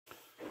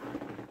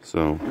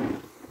So,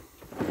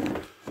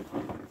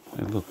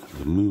 I look at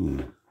the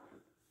moon.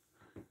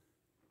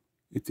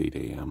 It's 8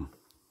 a.m.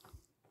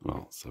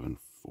 Well,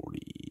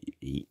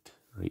 7:48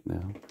 right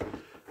now.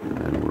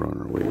 And we're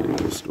on our way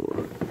to the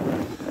store.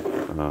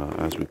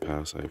 As we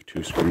pass, I have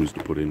 2 screws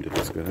to put into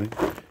this guy,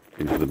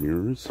 into the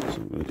mirrors. So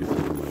I'm going to do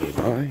that on my way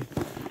by.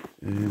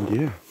 And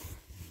yeah,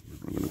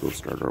 I'm going to go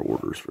start our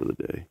orders for the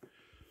day.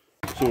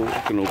 So we're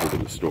walking over to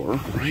the store,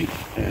 right?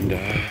 And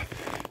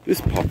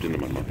this popped into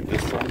my mind.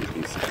 This song's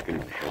been stuck in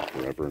my head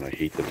forever, and I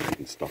hate that it's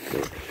been stuck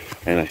there.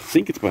 And I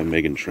think it's by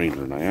Meghan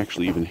Trainor, and I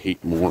actually even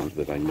hate more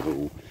that I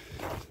know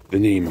the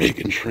name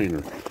Meghan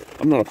Trainor.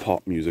 I'm not a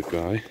pop music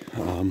guy.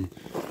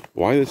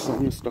 Why this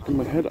song is stuck in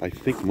my head? I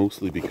think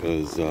mostly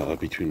because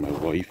between my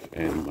wife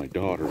and my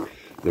daughter,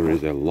 there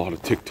is a lot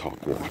of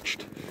TikTok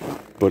watched.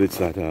 But it's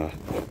that,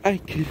 I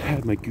could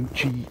have my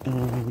Gucci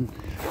on,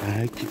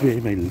 I could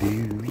wear my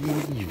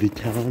Louis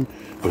Vuitton,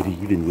 but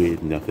even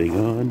with nothing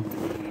on,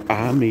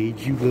 I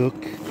made you look.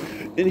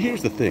 And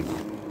here's the thing.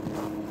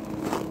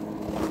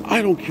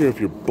 I don't care if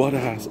you're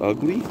butt-ass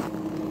ugly.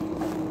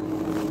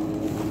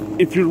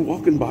 If you're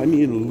walking by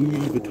me in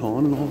Louis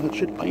Vuitton and all that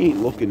shit, I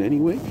ain't looking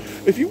anyway.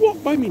 If you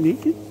walk by me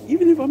naked,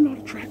 even if I'm not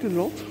attracted at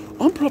all,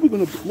 I'm probably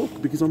gonna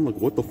look because I'm like,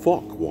 what the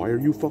fuck? Why are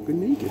you fucking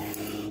naked?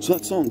 So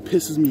that song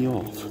pisses me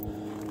off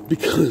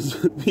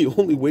because the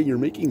only way you're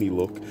making me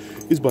look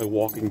is by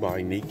walking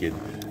by naked.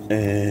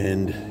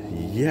 And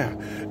yeah,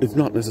 it's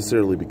not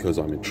necessarily because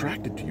I'm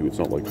attracted to you. It's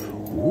not like,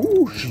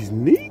 ooh, she's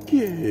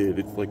naked.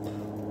 It's like,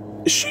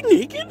 is she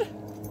naked?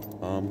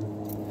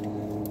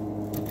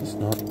 It's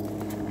not.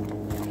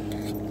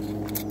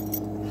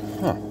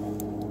 Huh.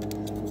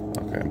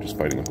 Okay, I'm just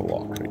fighting with a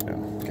lock right now.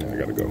 Okay, I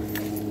gotta go.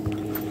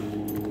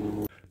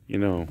 You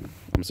know,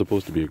 I'm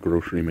supposed to be a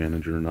grocery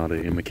manager, not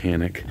a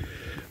mechanic.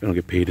 I don't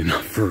get paid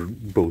enough for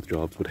both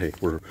jobs, but hey,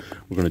 we're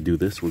gonna do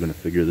this. We're gonna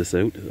figure this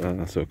out.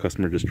 So a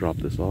customer just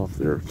dropped this off.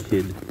 Their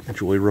kid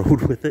joy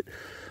rode with it,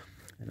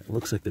 and it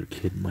looks like their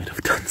kid might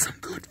have done some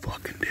good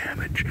fucking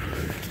damage.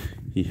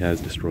 He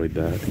has destroyed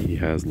that. He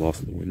has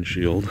lost the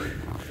windshield.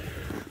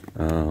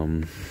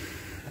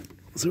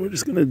 So we're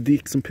just gonna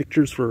take some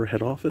pictures for our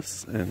head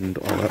office and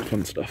all that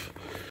fun stuff.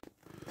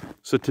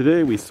 So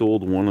today we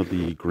sold one of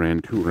the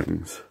Grand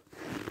Tourings.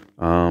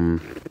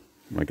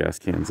 My gas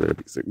can's there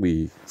because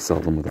we sell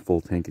them with a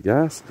full tank of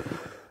gas.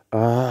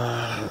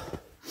 All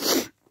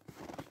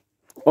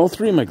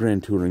 3 of my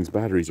Grand Tourings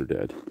batteries are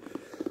dead.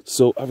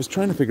 So I was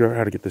trying to figure out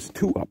how to get this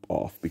 2-up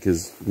off,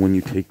 because when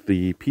you take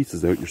the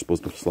pieces out, you're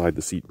supposed to slide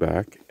the seat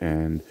back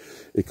and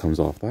it comes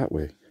off that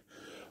way.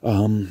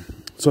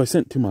 So I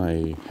sent to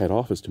my head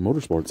office, to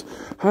Motorsports,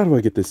 how do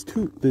I get this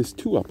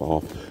 2-up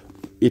off?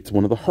 It's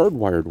one of the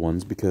hardwired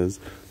ones because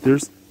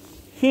there's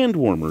hand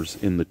warmers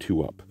in the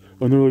 2-up.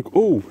 And they're like,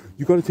 oh,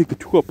 you got to take the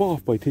 2-up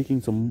off by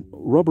taking some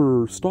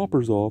rubber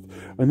stoppers off,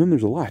 and then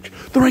there's a latch.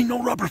 There ain't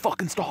no rubber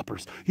fucking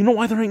stoppers. You know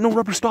why there ain't no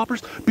rubber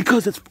stoppers?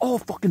 Because it's all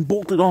fucking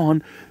bolted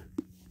on,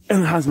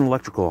 and it has an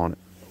electrical on it.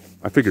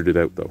 I figured it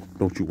out, though.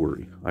 Don't you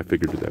worry. I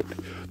figured it out.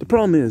 The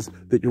problem is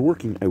that you're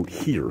working out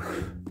here.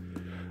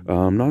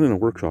 Not in a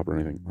workshop or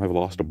anything. I've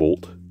lost a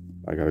bolt.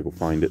 I gotta go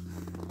find it.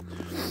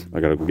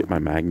 I gotta go get my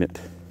magnet.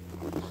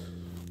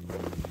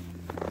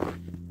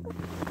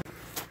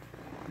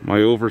 My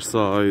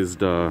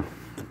oversized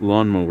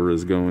lawnmower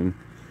is going.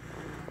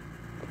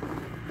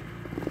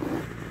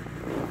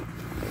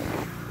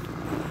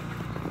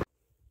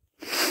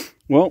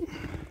 Well,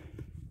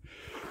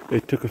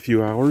 it took a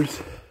few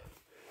hours,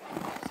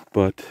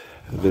 but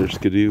their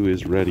Skidoo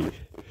is ready.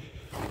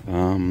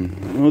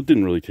 Well, it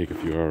didn't really take a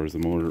few hours. The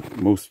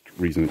most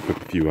reason it took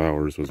a few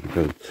hours was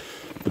because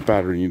the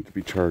battery needed to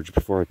be charged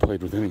before I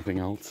played with anything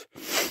else.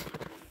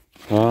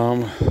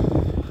 So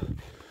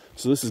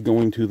this is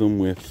going to them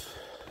with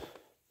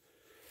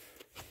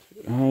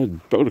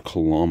about 1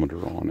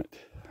 kilometer on it.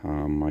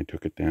 I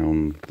took it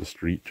down the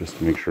street just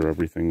to make sure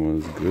everything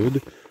was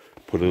good.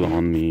 Put it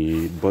on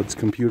the Buds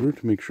computer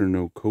to make sure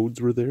no codes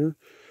were there.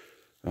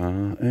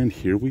 And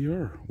here we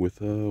are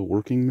with a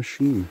working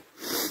machine.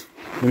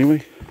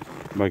 Anyway,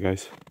 bye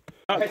guys.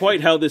 Not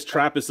quite how this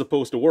trap is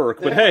supposed to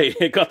work, but hey,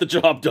 it got the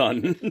job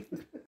done.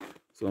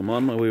 So I'm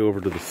on my way over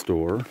to the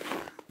store,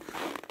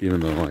 even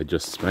though I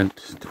just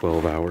spent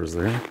 12 hours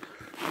there,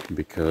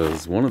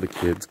 because one of the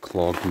kids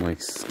clogged my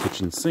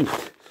kitchen sink.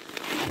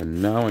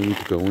 And now I need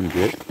to go and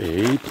get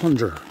a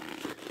plunger,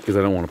 because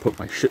I don't want to put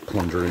my shit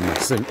plunger in my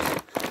sink.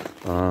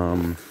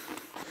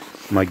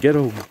 My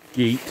ghetto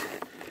gate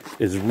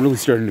is really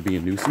starting to be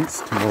a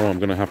nuisance. Tomorrow I'm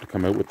going to have to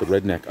come out with the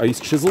redneck ice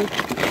chisel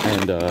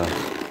and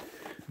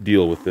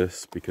deal with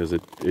this because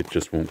it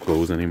just won't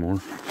close anymore.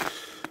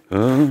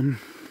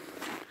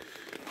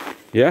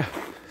 Yeah,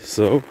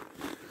 so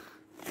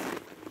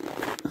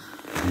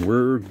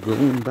we're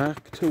going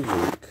back to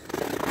work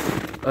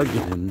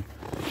again.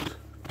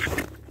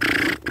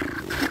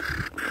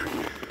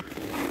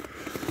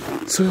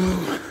 So,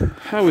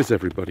 how is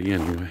everybody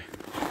anyway?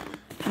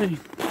 Hey.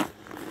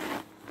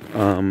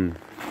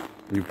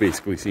 You've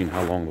basically seen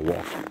how long the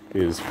walk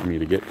is for me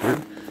to get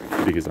here.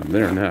 because I'm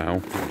there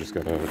now. I just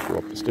gotta go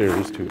up the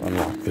stairs to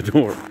unlock the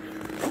door.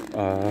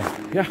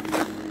 Yeah.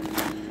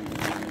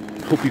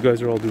 Hope you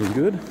guys are all doing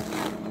good.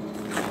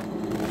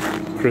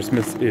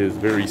 Christmas is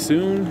very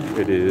soon.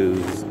 It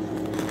is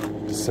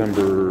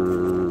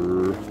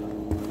December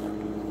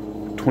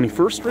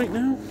 21st right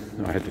now.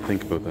 I had to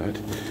think about that.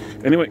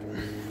 Anyway,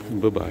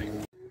 bye-bye.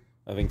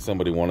 I think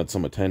somebody wanted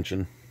some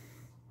attention.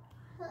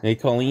 Hey,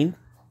 Colleen?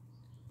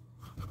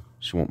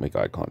 She won't make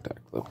eye contact,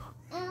 though.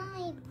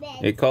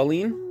 Hey,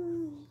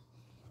 Colleen?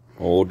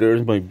 Oh,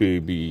 there's my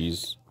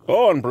babies.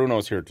 Oh, and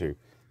Bruno's here, too.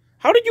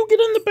 How did you get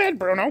in the bed,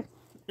 Bruno?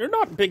 You're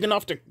not big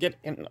enough to get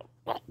in.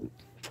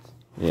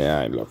 Yeah,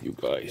 I love you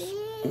guys.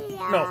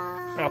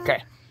 No,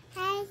 okay.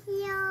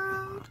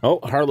 Oh,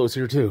 Harlow's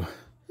here, too.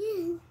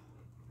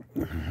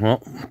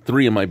 Well,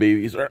 3 of my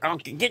babies are... Oh,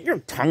 get your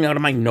tongue out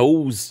of my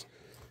nose.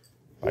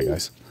 Bye,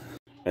 guys.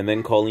 And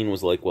then Colleen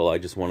was like, well, I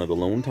just wanted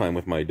alone time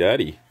with my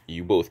daddy.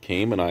 You both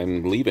came and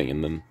I'm leaving.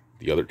 And then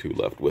the other 2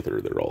 left with her.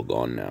 They're all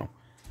gone now.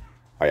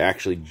 I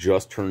actually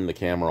just turned the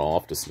camera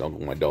off to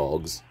snuggle my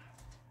dogs.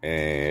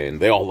 And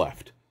they all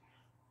left.